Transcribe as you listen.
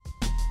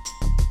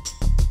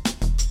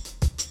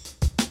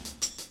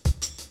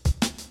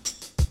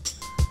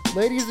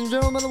Ladies and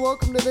gentlemen,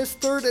 welcome to this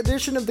third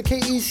edition of the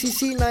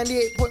KECC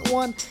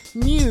 98.1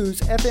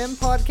 News FM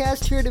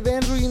podcast here at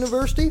Evangel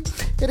University.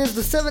 It is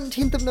the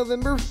 17th of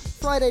November,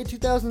 Friday,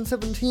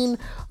 2017,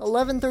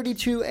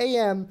 11:32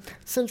 a.m.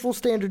 Central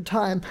Standard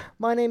Time.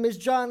 My name is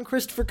John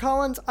Christopher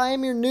Collins. I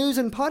am your news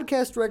and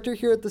podcast director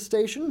here at the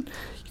station.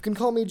 You can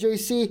call me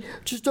JC.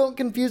 Just don't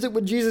confuse it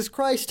with Jesus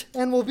Christ,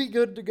 and we'll be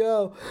good to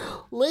go.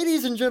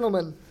 Ladies and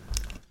gentlemen,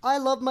 I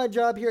love my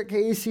job here at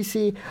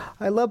KECC.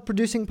 I love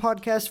producing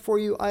podcasts for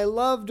you. I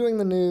love doing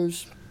the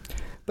news.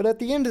 But at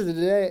the end of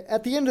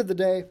the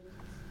day,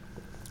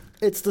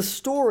 it's the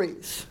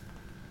stories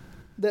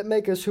that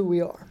make us who we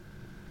are.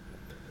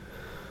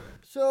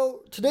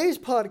 So today's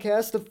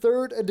podcast, the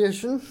third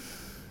edition,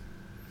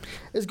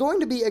 is going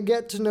to be a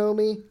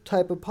get-to-know-me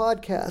type of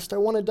podcast. I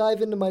want to dive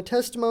into my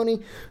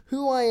testimony,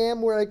 who I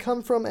am, where I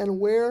come from, and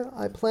where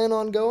I plan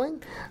on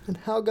going, and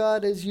how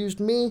God has used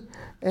me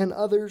and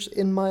others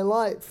in my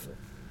life.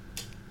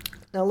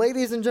 Now,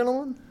 ladies and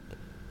gentlemen,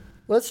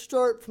 let's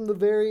start from the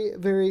very,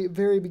 very,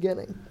 very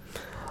beginning.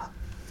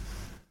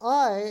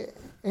 I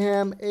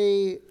am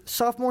a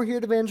sophomore here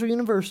at Evangel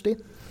University.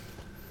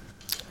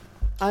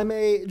 I'm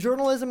a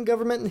journalism,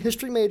 government, and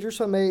history major,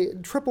 so I'm a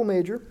triple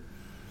major.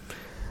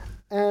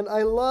 And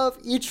I love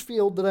each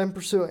field that I'm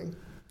pursuing.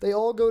 They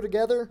all go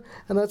together,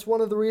 and that's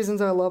one of the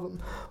reasons I love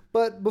them.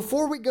 But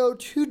before we go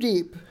too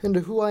deep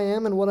into who I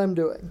am and what I'm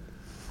doing,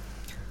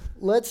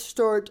 let's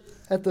start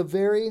at the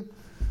very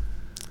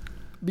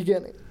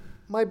beginning.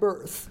 My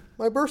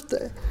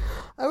birthday.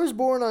 I was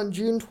born on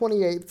June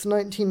 28th,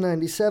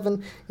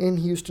 1997 in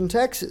Houston,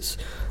 Texas.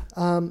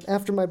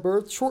 After my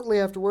birth, shortly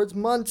afterwards,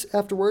 months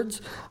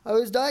afterwards, I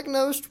was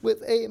diagnosed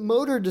with a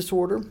motor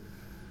disorder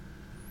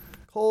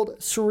called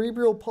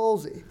cerebral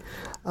palsy.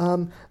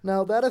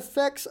 Now, that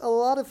affects a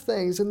lot of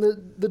things, and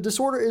the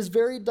disorder is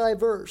very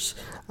diverse.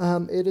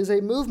 It is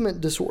a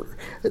movement disorder.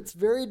 It's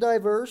very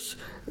diverse.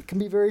 It can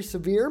be very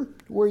severe,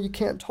 where you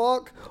can't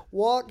talk,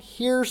 walk,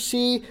 hear,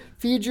 see,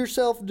 feed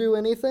yourself, do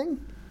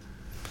anything.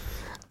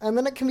 And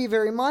then it can be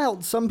very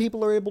mild. Some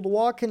people are able to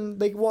walk, and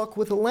they walk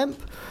with a limp.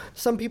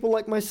 Some people,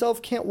 like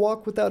myself, can't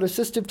walk without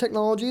assistive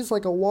technologies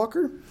like a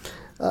walker.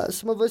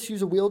 Some of us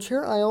use a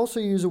wheelchair. I also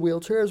use a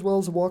wheelchair as well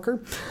as a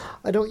walker.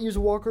 I don't use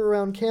a walker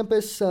around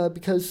campus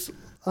because,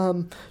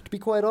 to be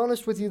quite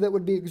honest with you, that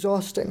would be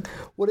exhausting.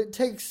 What it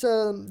takes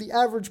the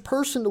average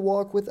person to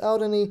walk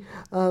without any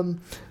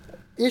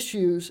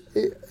issues,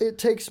 it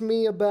takes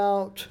me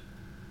about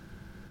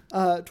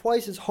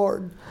twice as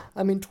hard.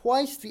 I mean,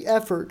 twice the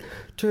effort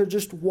to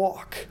just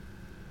walk.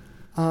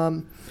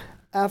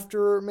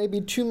 After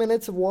maybe 2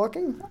 minutes of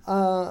walking,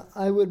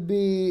 I would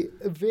be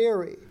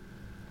very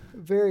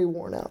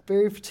worn out,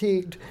 very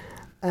fatigued,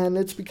 and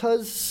it's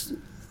because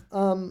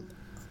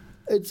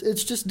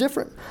it's just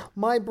different.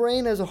 My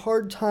brain has a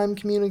hard time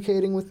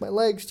communicating with my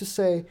legs to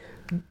say,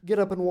 get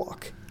up and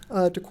walk,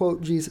 to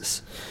quote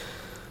Jesus.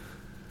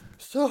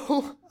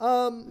 So,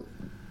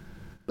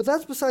 but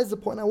that's besides the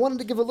point. I wanted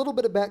to give a little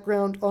bit of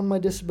background on my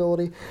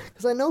disability,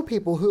 because I know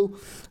people who,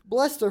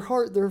 bless their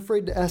heart, they're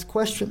afraid to ask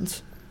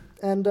questions,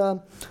 and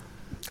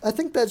I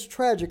think that's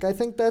tragic. I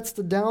think that's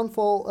the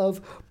downfall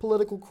of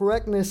political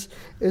correctness,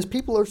 is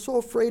people are so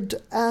afraid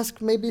to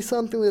ask maybe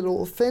something that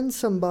will offend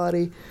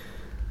somebody,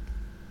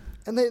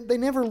 and they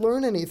never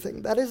learn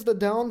anything. That is the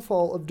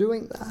downfall of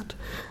doing that.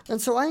 And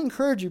so I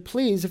encourage you,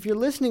 please, if you're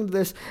listening to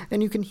this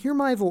and you can hear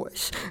my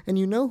voice and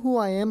you know who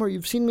I am or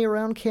you've seen me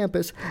around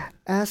campus,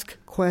 ask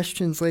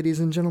questions, ladies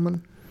and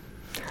gentlemen.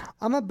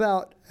 I'm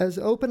about as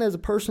open as a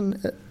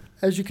person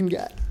as you can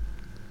get.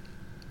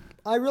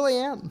 I really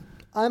am.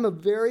 I'm a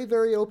very,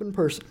 very open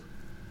person.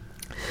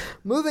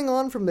 Moving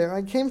on from there,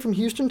 I came from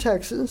Houston,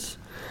 Texas.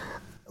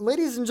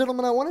 Ladies and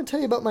gentlemen, I want to tell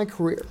you about my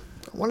career.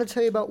 I want to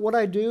tell you about what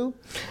I do,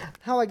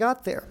 how I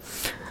got there.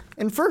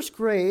 In first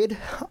grade,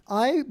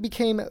 I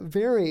became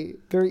very,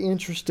 very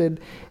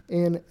interested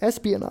in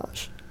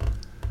espionage.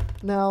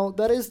 Now,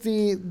 that is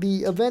the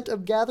event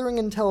of gathering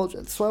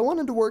intelligence. So I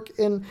wanted to work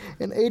in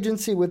an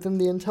agency within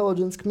the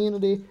intelligence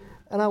community,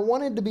 and I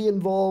wanted to be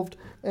involved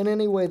in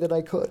any way that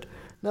I could.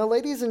 Now,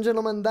 ladies and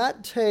gentlemen,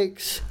 that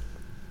takes,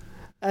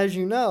 as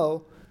you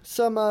know,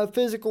 some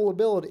physical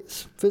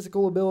abilities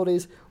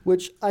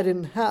which I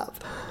didn't have.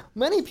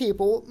 Many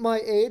people my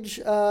age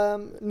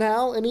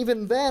now and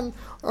even then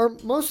are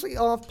mostly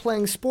off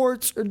playing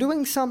sports or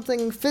doing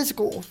something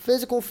physical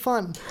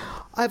fun.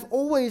 I've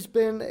always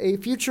been a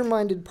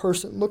future-minded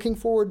person, looking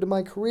forward to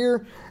my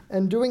career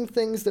and doing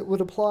things that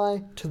would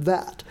apply to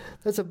that.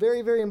 That's a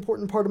very, very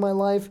important part of my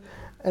life,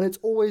 and it's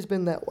always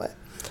been that way.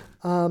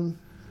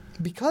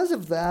 Because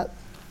of that,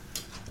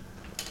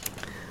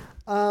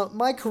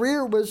 my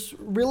career was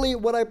really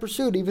what I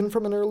pursued, even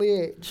from an early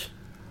age.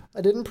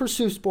 I didn't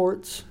pursue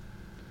sports,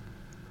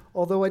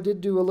 although I did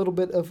do a little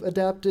bit of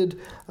adapted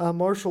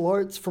martial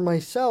arts for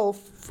myself,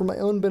 for my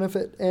own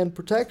benefit and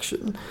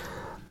protection.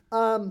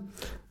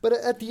 But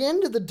at the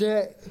end of the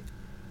day,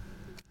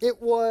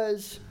 it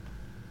was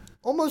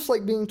almost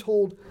like being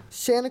told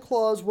Santa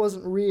Claus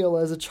wasn't real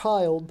as a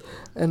child.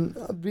 And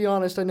to be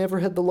honest, I never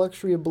had the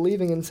luxury of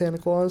believing in Santa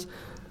Claus.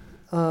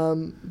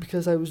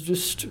 because I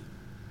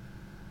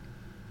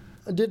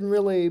didn't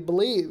really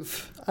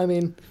believe. I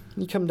mean,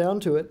 you come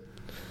down to it,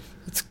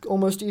 it's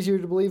almost easier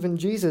to believe in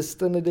Jesus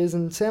than it is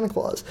in Santa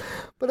Claus.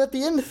 But at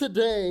the end of the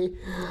day,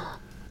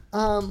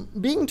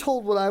 being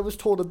told what I was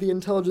told of the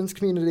intelligence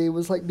community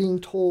was like being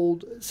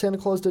told Santa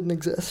Claus didn't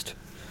exist.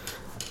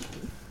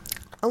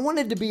 I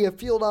wanted to be a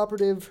field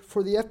operative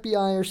for the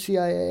FBI or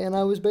CIA, and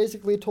I was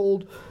basically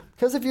told,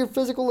 because of your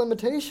physical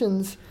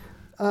limitations,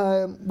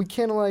 we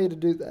can't allow you to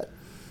do that.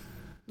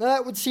 Now,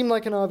 that would seem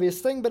like an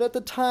obvious thing, but at the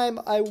time,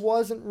 I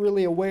wasn't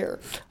really aware.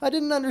 I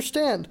didn't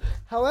understand.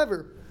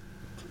 However,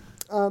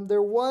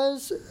 there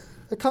was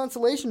a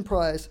consolation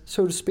prize,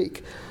 so to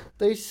speak.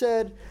 They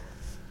said,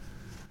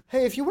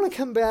 hey, if you want to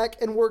come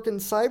back and work in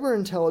cyber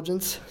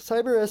intelligence,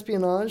 cyber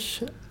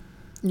espionage,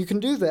 you can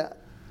do that.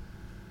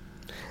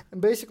 And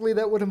basically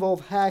that would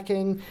involve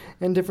hacking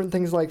and different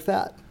things like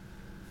that.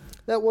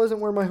 That wasn't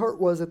where my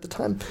heart was at the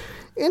time.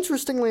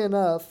 Interestingly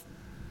enough,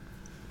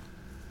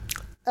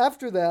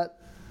 after that,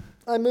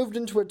 I moved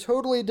into a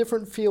totally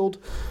different field,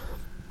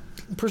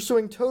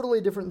 pursuing totally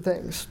different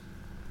things.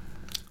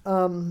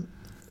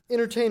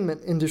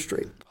 Entertainment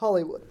industry,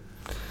 Hollywood.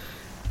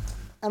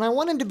 And I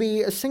wanted to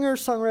be a singer,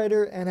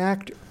 songwriter, and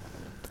actor.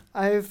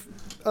 I've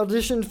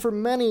auditioned for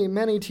many,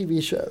 many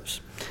TV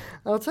shows.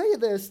 I'll tell you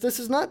this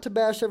is not to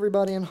bash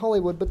everybody in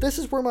Hollywood, but this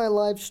is where my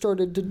life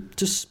started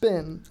to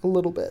spin a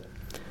little bit.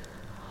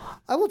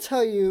 I will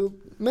tell you,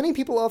 many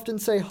people often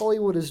say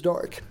Hollywood is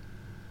dark.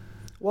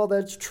 While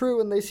that's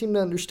true and they seem to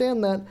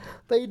understand that,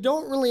 they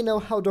don't really know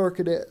how dark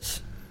it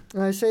is.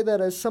 And I say that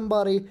as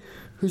somebody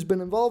who's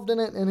been involved in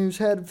it and who's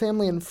had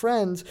family and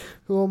friends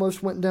who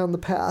almost went down the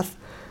path.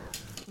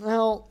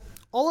 Now,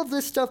 all of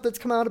this stuff that's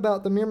come out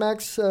about the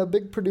Miramax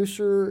big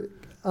producer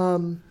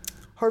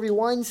Harvey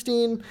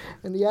Weinstein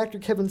and the actor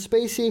Kevin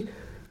Spacey,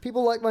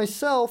 people like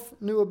myself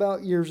knew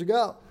about years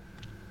ago.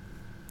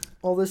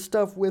 All this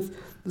stuff with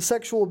the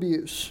sexual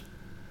abuse,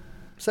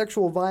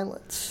 sexual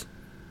violence,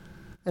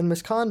 and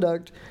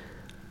misconduct,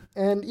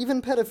 and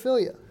even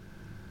pedophilia.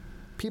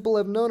 People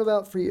have known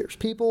about for years.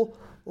 People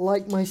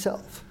like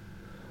myself.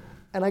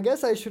 And I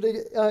guess I should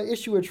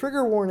issue a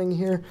trigger warning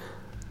here.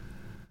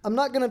 I'm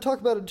not going to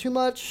talk about it too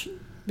much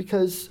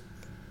because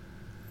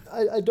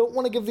I don't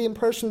want to give the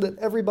impression that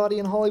everybody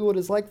in Hollywood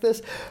is like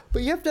this.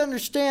 But you have to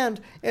understand,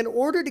 in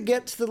order to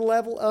get to the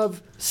level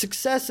of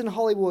success in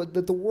Hollywood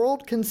that the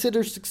world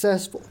considers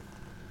successful,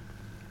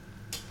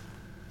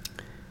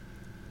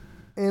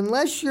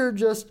 unless you're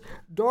just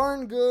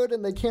darn good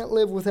and they can't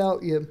live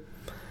without you,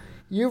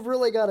 you've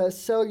really got to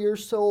sell your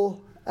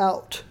soul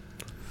out.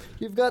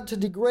 You've got to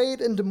degrade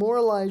and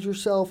demoralize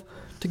yourself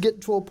to get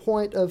to a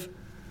point of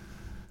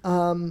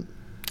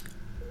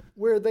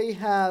where they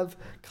have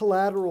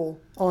collateral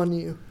on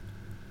you.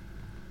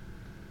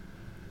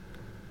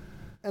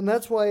 And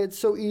that's why it's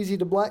so easy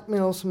to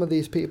blackmail some of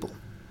these people.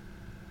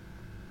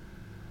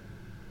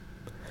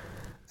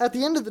 At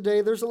the end of the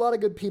day, there's a lot of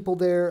good people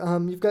there.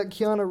 You've got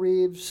Keanu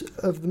Reeves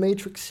of the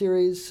Matrix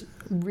series,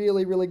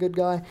 really, really good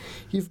guy.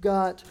 You've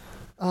got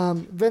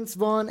Vince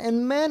Vaughn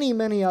and many,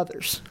 many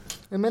others.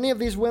 And many of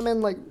these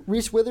women, like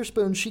Reese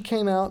Witherspoon, she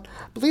came out,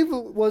 I believe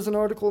it was an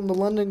article in the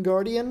London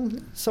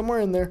Guardian,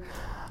 somewhere in there.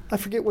 I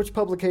forget which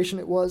publication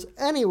it was.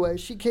 Anyway,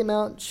 she came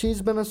out,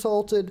 she's been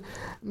assaulted.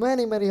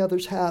 Many, many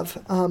others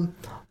have.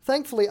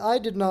 Thankfully, I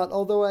did not,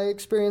 although I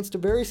experienced a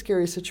very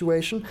scary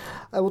situation.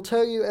 I will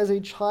tell you, as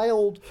a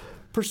child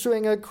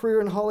pursuing a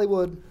career in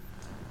Hollywood,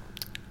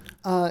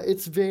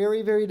 it's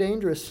very, very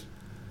dangerous.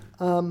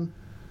 At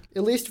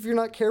least if you're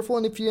not careful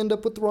and if you end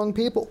up with the wrong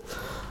people.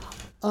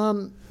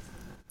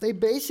 They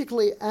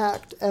basically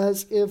act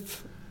as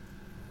if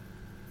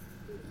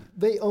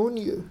they own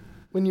you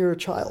when you're a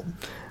child.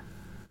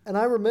 And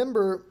I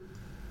remember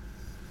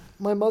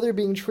my mother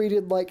being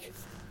treated like,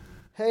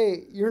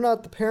 hey, you're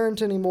not the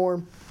parent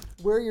anymore.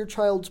 We're your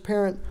child's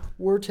parent.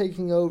 We're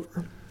taking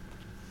over.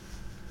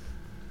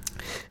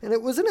 And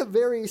it was in a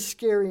very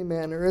scary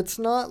manner. It's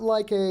not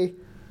like a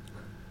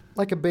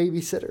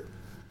babysitter,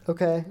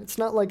 okay? It's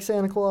not like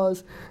Santa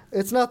Claus.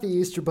 It's not the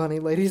Easter Bunny,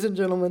 ladies and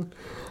gentlemen.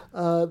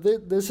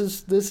 This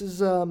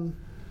is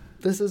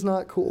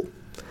not cool.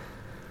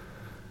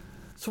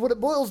 So what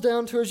it boils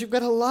down to is you've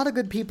got a lot of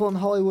good people in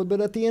Hollywood,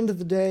 but at the end of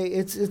the day,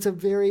 it's a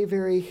very,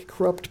 very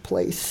corrupt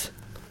place.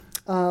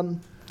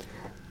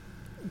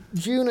 June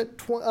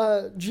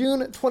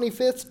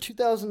 25th,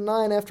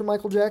 2009, after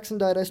Michael Jackson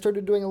died, I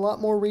started doing a lot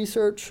more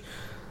research,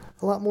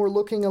 a lot more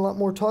looking, a lot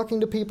more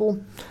talking to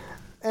people.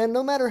 And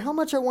no matter how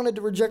much I wanted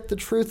to reject the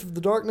truth of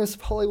the darkness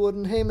of Hollywood,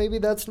 and hey, maybe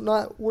that's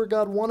not where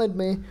God wanted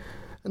me,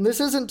 and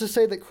this isn't to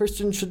say that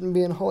Christians shouldn't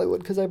be in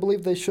Hollywood, because I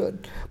believe they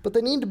should, but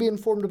they need to be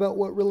informed about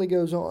what really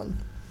goes on,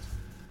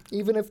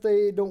 even if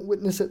they don't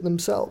witness it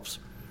themselves.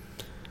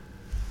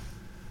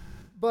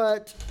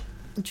 But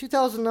in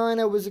 2009,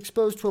 I was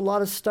exposed to a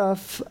lot of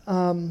stuff,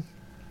 and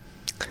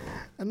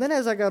then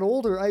as I got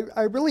older,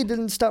 I really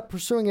didn't stop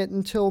pursuing it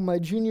until my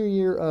junior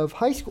year of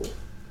high school.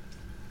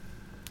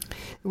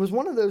 It was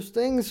one of those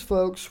things,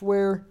 folks,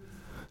 where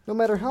no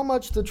matter how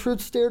much the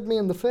truth stared me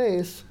in the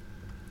face,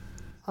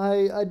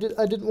 I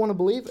didn't want to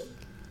believe it.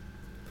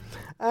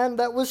 And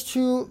that was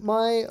to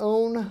my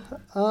own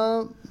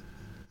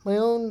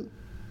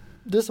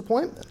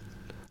disappointment.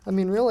 I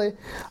mean, really,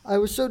 I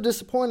was so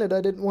disappointed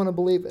I didn't want to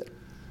believe it.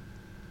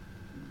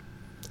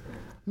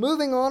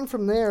 Moving on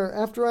from there,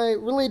 after I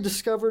really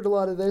discovered a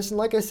lot of this, and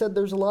like I said,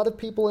 there's a lot of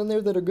people in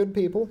there that are good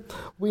people.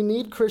 We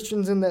need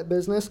Christians in that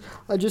business.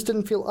 I just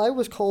didn't feel I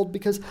was called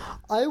because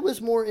I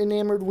was more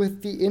enamored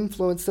with the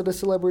influence that a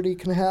celebrity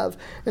can have.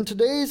 In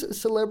today's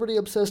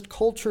celebrity-obsessed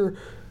culture,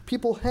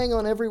 people hang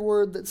on every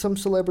word that some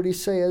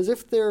celebrities say as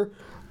if they're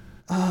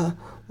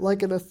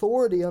like an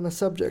authority on a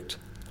subject.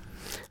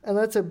 And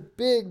that's a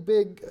big,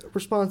 big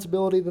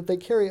responsibility that they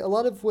carry, a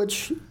lot of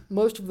which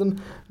most of them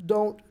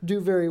don't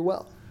do very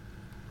well.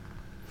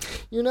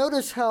 You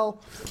notice how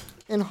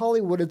in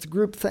Hollywood it's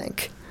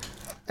groupthink.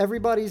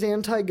 Everybody's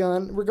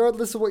anti-gun,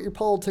 regardless of what your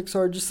politics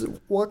are. Just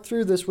walk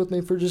through this with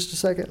me for just a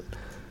second.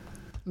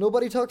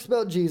 Nobody talks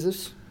about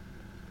Jesus.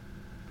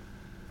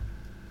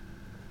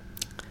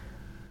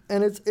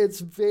 And it's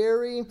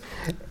very...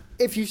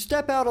 If you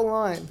step out of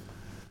line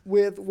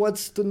with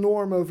what's the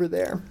norm over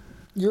there,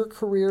 your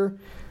career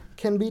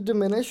can be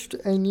diminished,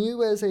 and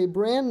you as a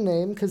brand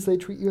name, because they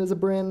treat you as a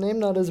brand name,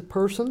 not as a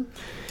person,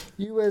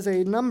 you as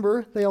a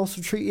number, they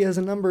also treat you as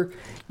a number,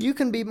 you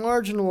can be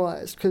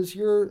marginalized because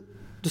you're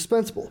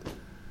dispensable.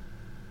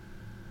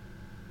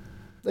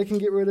 They can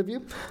get rid of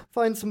you,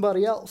 find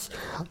somebody else.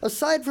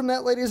 Aside from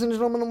that, ladies and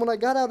gentlemen, when I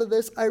got out of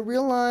this, I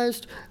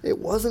realized it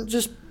wasn't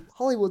just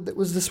Hollywood that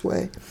was this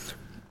way.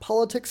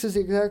 Politics is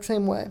the exact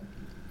same way. And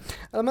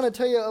I'm going to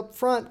tell you up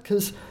front,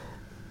 because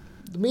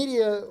the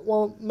media,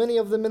 well, many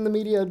of them in the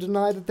media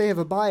deny that they have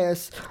a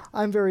bias.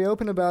 I'm very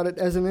open about it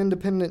as an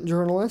independent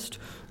journalist.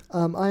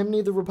 I'm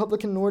neither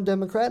Republican nor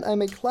Democrat.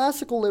 I'm a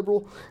classical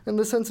liberal in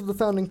the sense of the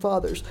Founding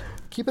Fathers.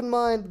 Keep in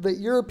mind that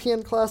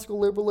European classical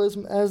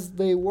liberalism, as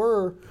they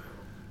were,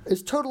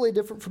 is totally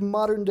different from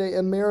modern-day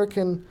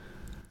American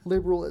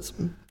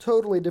liberalism.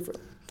 Totally different.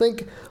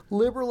 Think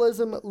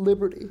liberalism,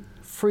 liberty,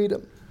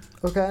 freedom.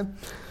 Okay?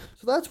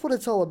 So that's what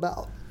it's all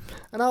about.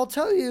 And I'll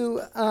tell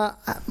you,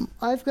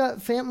 I've got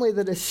family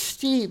that is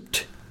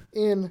steeped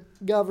in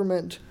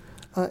government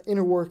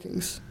inner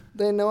workings.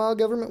 They know how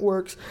government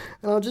works.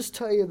 And I'll just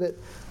tell you that,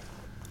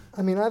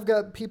 I mean, I've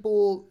got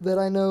people that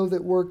I know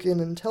that work in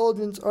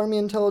intelligence, Army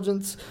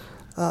intelligence,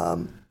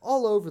 all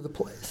over the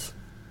place.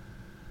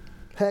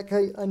 Heck,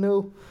 I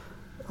know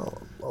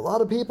a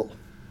lot of people.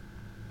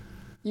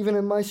 Even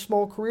in my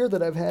small career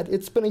that I've had,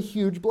 it's been a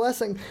huge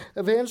blessing.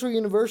 Evangel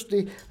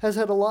University has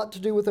had a lot to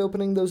do with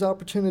opening those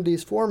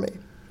opportunities for me.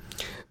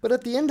 But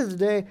at the end of the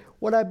day,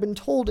 what I've been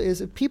told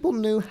is if people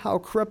knew how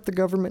corrupt the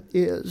government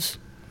is,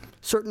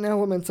 certain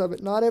elements of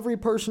it, not every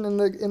person in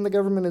the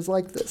government is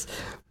like this,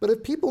 but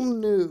if people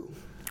knew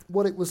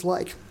what it was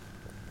like,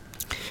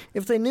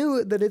 if they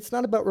knew that it's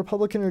not about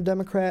Republican or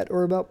Democrat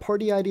or about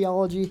party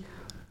ideology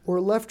or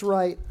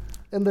left-right,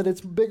 and that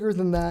it's bigger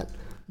than that,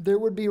 there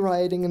would be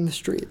rioting in the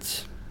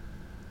streets.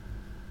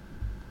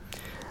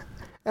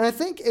 And I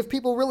think if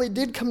people really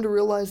did come to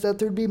realize that,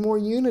 there'd be more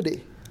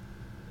unity.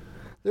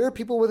 There are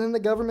people within the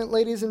government,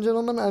 ladies and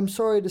gentlemen, I'm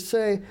sorry to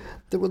say,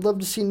 that would love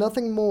to see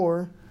nothing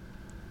more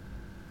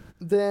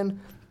than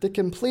the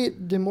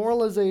complete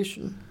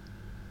demoralization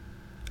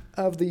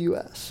of the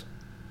U.S.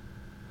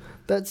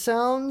 That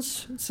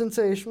sounds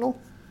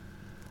sensational.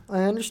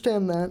 I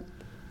understand that.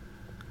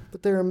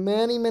 But there are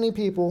many, many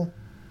people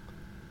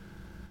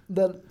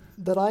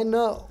that I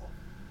know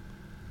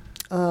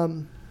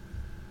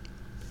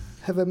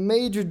have a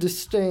major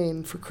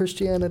disdain for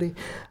Christianity.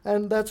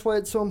 And that's why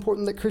it's so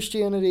important that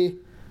Christianity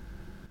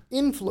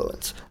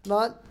influence,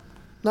 not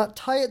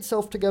tie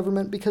itself to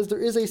government, because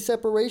there is a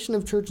separation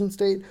of church and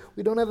state.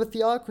 We don't have a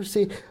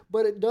theocracy,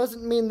 but it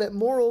doesn't mean that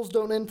morals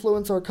don't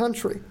influence our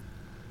country.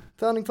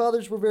 Founding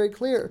Fathers were very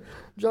clear.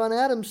 John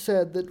Adams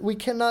said that we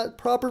cannot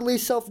properly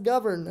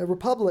self-govern a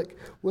republic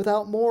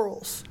without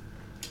morals.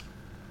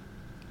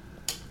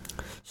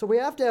 So we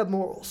have to have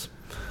morals.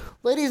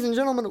 Ladies and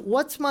gentlemen,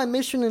 what's my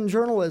mission in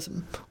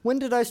journalism? When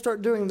did I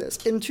start doing this?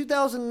 In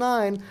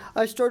 2009,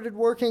 I started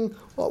working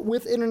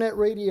with internet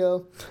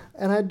radio,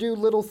 and I'd do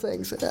little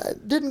things. I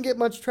didn't get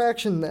much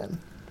traction then.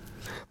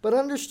 But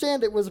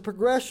understand it was a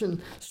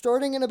progression,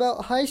 starting in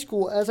about high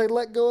school as I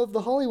let go of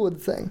the Hollywood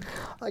thing.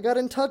 I got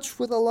in touch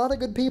with a lot of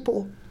good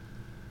people.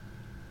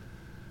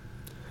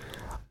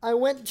 I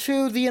went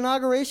to the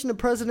inauguration of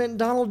President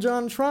Donald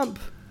John Trump.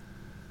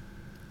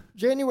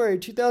 January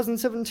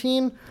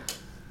 2017,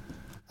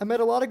 I met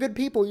a lot of good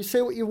people. You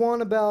say what you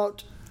want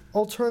about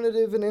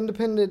alternative and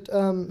independent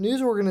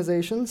news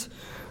organizations,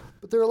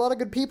 but there are a lot of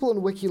good people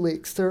in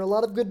WikiLeaks. There are a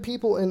lot of good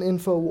people in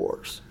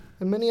InfoWars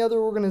and many other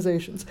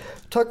organizations.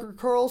 Tucker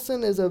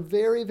Carlson is a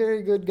very,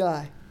 very good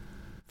guy.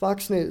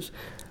 Fox News.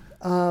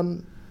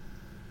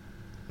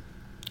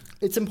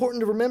 It's important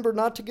to remember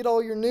not to get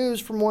all your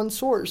news from one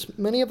source.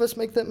 Many of us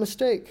make that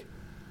mistake.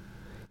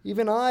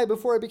 Even I,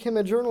 before I became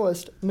a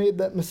journalist, made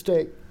that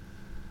mistake.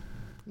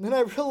 And then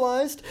I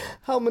realized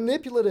how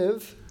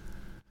manipulative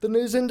the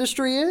news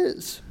industry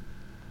is.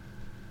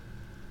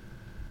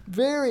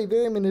 Very,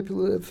 very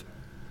manipulative.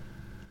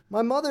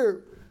 My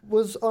mother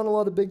was on a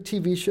lot of big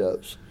TV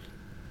shows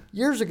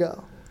years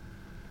ago.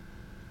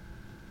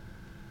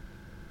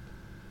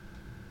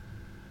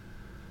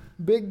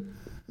 Big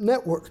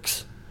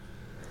networks.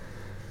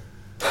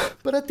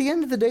 But at the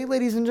end of the day,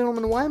 ladies and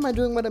gentlemen, why am I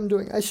doing what I'm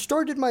doing? I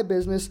started my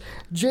business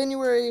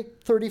January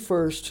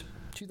 31st,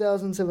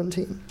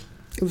 2017.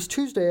 It was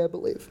Tuesday, I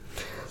believe.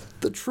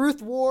 The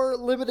Truth War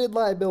Limited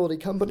Liability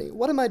Company.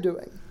 What am I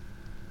doing?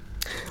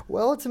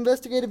 Well, it's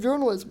investigative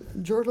journalism.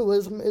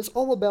 Journalism is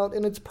all about,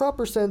 in its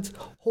proper sense,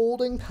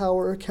 holding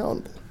power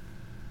accountable.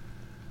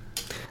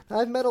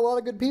 I've met a lot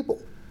of good people.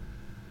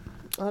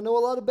 I know a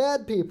lot of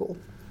bad people.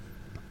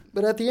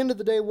 But at the end of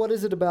the day, what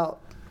is it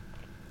about?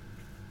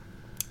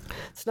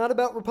 It's not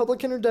about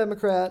Republican or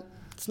Democrat.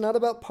 It's not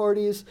about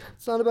parties.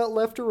 It's not about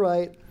left or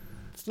right.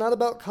 It's not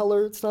about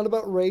color. It's not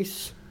about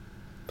race.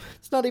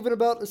 It's not even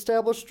about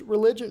established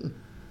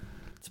religion.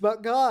 It's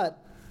about God.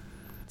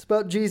 It's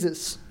about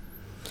Jesus.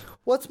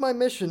 What's my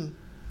mission?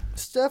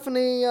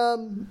 Stephanie,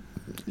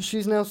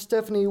 she's now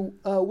Stephanie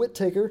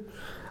Whittaker.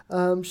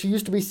 She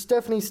used to be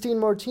Stephanie Steen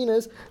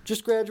Martinez,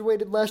 just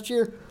graduated last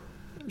year.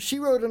 She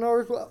wrote an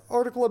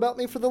article about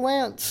me for The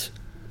Lance.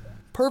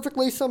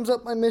 Perfectly sums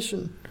up my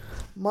mission.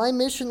 My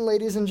mission,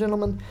 ladies and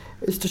gentlemen,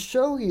 is to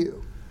show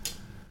you,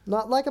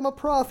 not like I'm a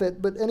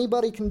prophet, but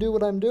anybody can do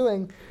what I'm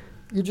doing.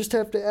 You just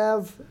have to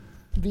have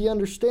the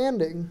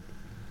understanding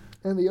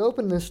and the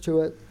openness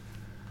to it.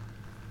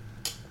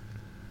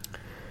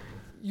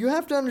 You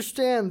have to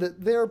understand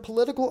that there are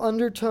political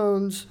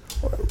undertones,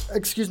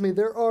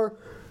 there are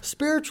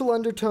spiritual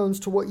undertones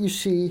to what you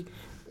see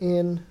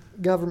in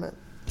government.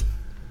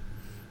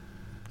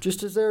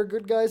 Just as there are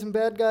good guys and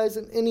bad guys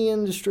in any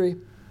industry,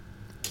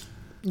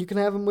 you can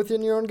have them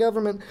within your own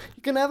government.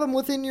 You can have them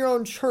within your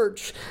own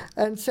church.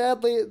 And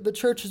sadly, the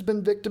church has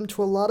been victim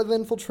to a lot of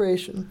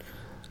infiltration.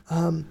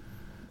 A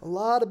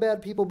lot of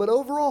bad people. But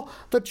overall,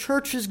 the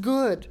church is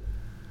good.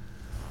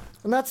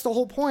 And that's the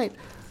whole point.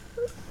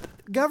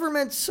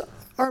 Governments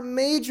are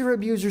major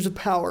abusers of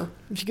power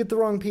if you get the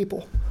wrong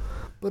people.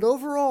 But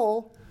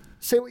overall,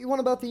 say what you want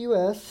about the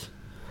U.S.,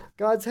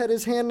 God's had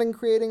his hand in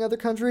creating other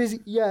countries,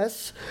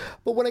 yes.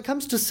 But when it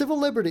comes to civil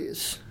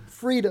liberties,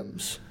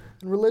 freedoms,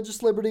 and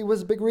religious liberty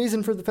was a big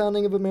reason for the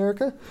founding of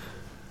America,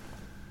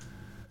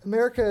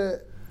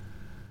 America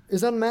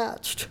is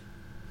unmatched.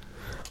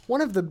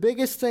 One of the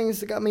biggest things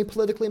that got me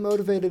politically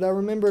motivated, I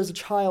remember as a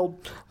child,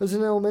 I was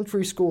in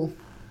elementary school.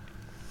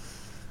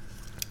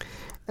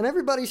 And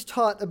everybody's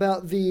taught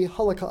about the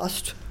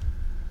Holocaust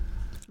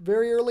at a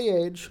very early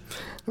age.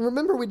 And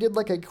remember we did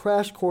like a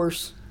crash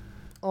course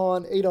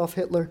on Adolf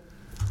Hitler.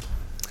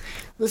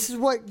 This is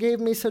what gave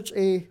me such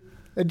a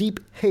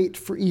deep hate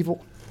for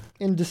evil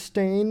and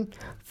disdain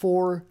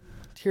for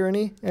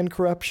tyranny and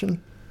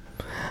corruption.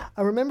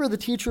 I remember the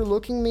teacher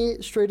looking me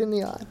straight in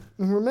the eye.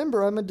 And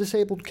remember, I'm a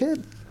disabled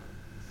kid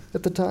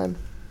at the time.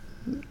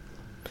 I'm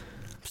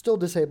still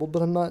disabled,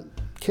 but I'm not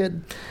a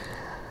kid.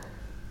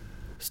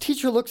 This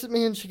teacher looks at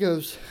me and she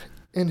goes,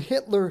 and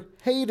Hitler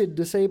hated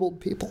disabled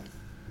people.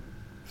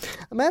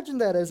 Imagine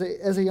that as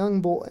a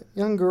young boy,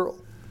 young girl.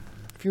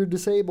 If you're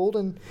disabled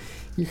and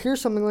you hear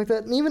something like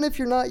that, and even if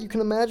you're not, you can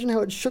imagine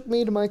how it shook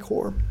me to my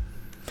core.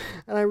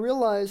 And I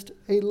realized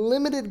a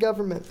limited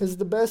government is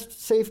the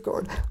best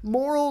safeguard.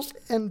 Morals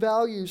and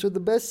values are the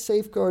best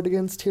safeguard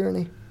against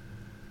tyranny.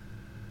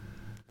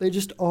 They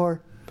just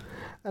are.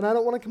 And I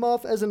don't want to come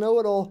off as a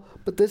know-it-all,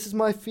 but this is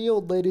my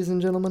field, ladies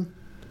and gentlemen.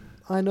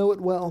 I know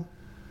it well.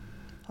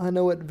 I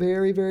know it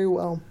very, very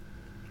well.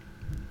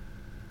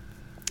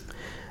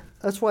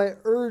 That's why I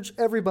urge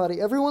everybody,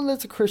 everyone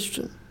that's a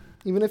Christian,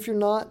 even if you're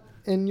not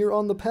and you're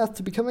on the path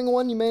to becoming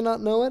one, you may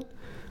not know it.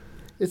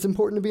 It's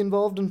important to be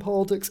involved in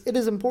politics. It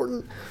is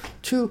important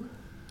to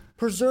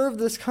preserve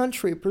this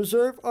country,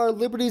 preserve our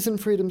liberties and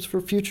freedoms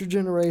for future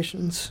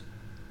generations.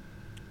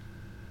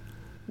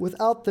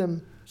 Without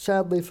them,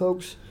 sadly,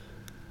 folks,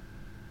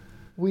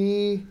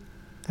 we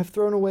have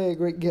thrown away a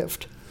great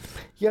gift.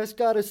 Yes,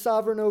 God is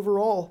sovereign over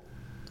all,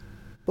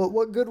 but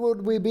what good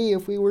would we be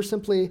if we were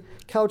simply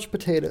couch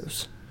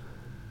potatoes?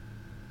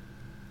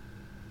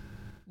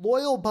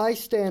 Loyal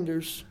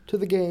bystanders to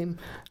the game,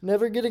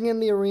 never getting in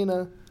the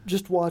arena,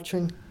 just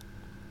watching.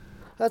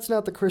 That's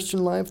not the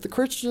Christian life. The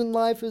Christian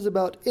life is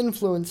about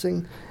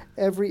influencing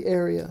every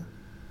area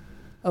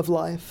of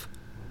life,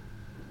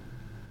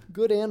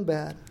 good and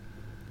bad.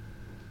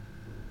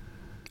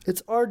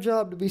 It's our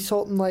job to be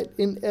salt and light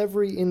in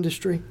every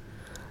industry.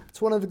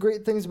 It's one of the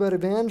great things about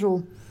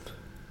Evangel.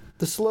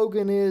 The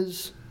slogan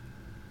is,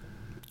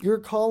 your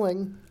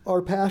calling,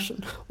 our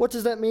passion. What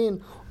does that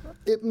mean?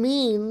 It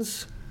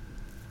means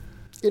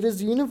it is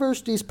the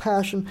university's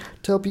passion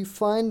to help you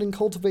find and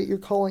cultivate your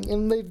calling.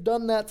 And they've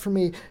done that for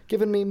me,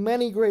 given me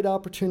many great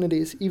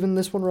opportunities, even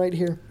this one right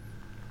here.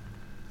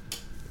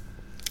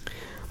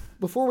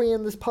 Before we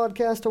end this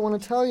podcast, I want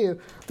to tell you,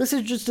 this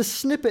is just a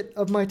snippet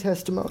of my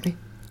testimony.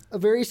 A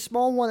very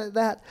small one at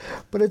that,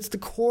 but it's the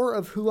core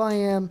of who I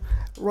am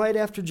right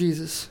after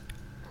Jesus.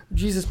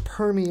 Jesus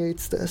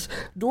permeates this.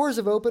 Doors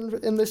have opened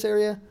in this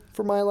area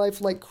for my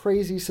life like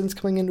crazy since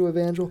coming into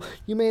Evangel.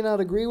 You may not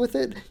agree with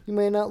it, you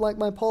may not like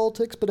my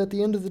politics, but at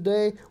the end of the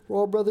day, we're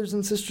all brothers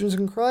and sisters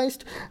in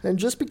Christ, and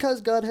just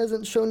because God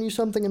hasn't shown you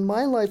something in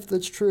my life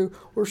that's true,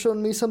 or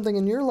shown me something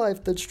in your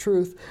life that's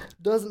truth,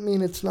 doesn't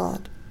mean it's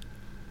not.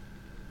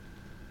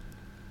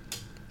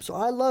 So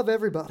I love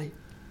everybody.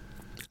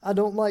 I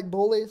don't like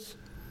bullies.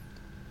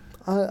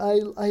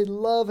 I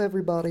love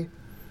everybody.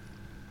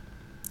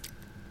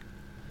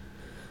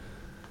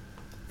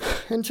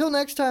 Until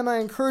next time, I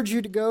encourage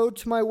you to go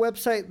to my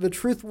website,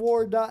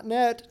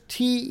 thetruthwar.net,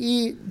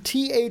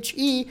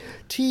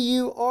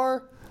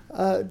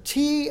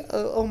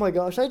 oh my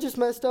gosh, I just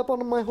messed up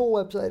on my whole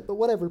website, but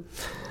whatever.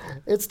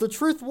 It's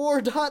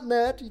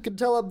thetruthwar.net. You can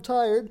tell I'm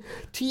tired.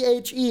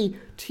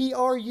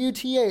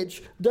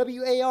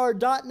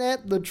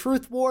 TheTruthWar.net,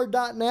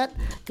 thetruthwar.net.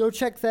 Go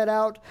check that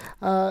out.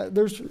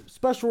 There's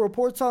special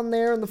reports on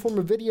there in the form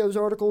of videos,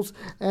 articles,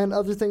 and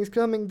other things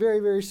coming very,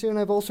 very soon.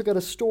 I've also got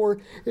a store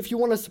if you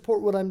want to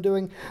support what I'm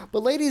doing.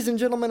 But ladies and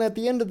gentlemen, at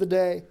the end of the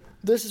day,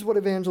 this is what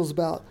Evangel's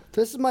about.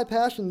 This is my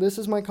passion. This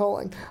is my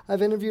calling.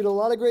 I've interviewed a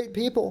lot of great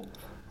people.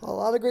 A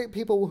lot of great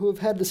people who have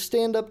had to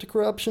stand up to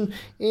corruption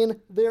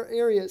in their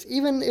areas,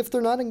 even if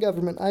they're not in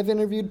government. I've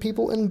interviewed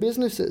people in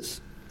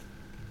businesses.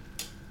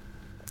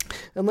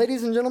 And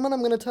ladies and gentlemen,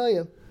 I'm going to tell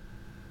you,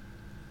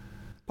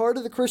 part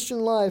of the Christian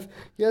life,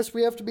 yes,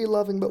 we have to be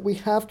loving, but we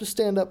have to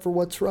stand up for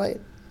what's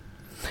right.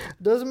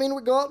 Doesn't mean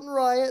we go out and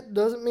riot.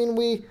 Doesn't mean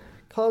we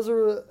cause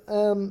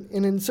an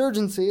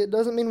insurgency. It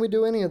doesn't mean we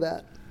do any of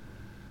that.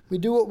 We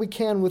do what we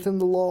can within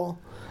the law,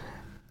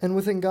 and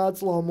within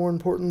God's law, more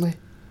importantly.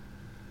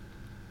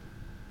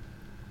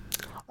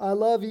 I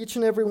love each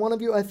and every one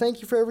of you. I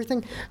thank you for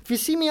everything. If you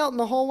see me out in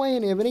the hallway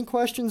and you have any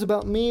questions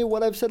about me,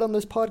 what I've said on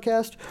this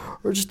podcast,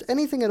 or just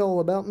anything at all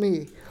about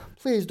me,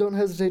 please don't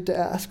hesitate to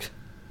ask.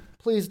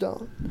 Please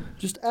don't.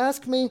 Just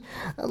ask me,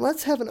 and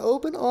let's have an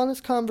open,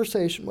 honest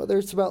conversation, whether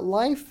it's about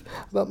life,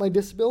 about my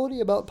disability,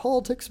 about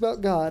politics,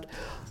 about God.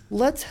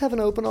 Let's have an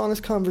open,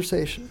 honest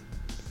conversation,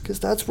 because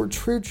that's where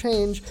true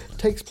change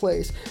takes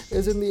place,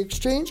 is in the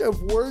exchange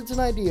of words and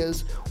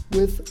ideas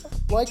with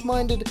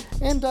like-minded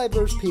and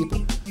diverse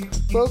people.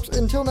 Folks,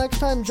 until next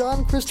time,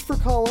 John Christopher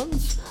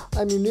Collins.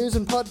 I'm your news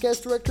and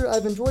podcast director.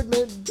 I've enjoyed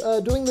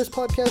doing this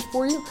podcast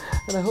for you,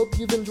 and I hope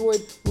you've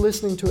enjoyed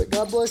listening to it.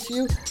 God bless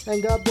you,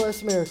 and God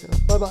bless America.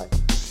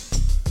 Bye-bye.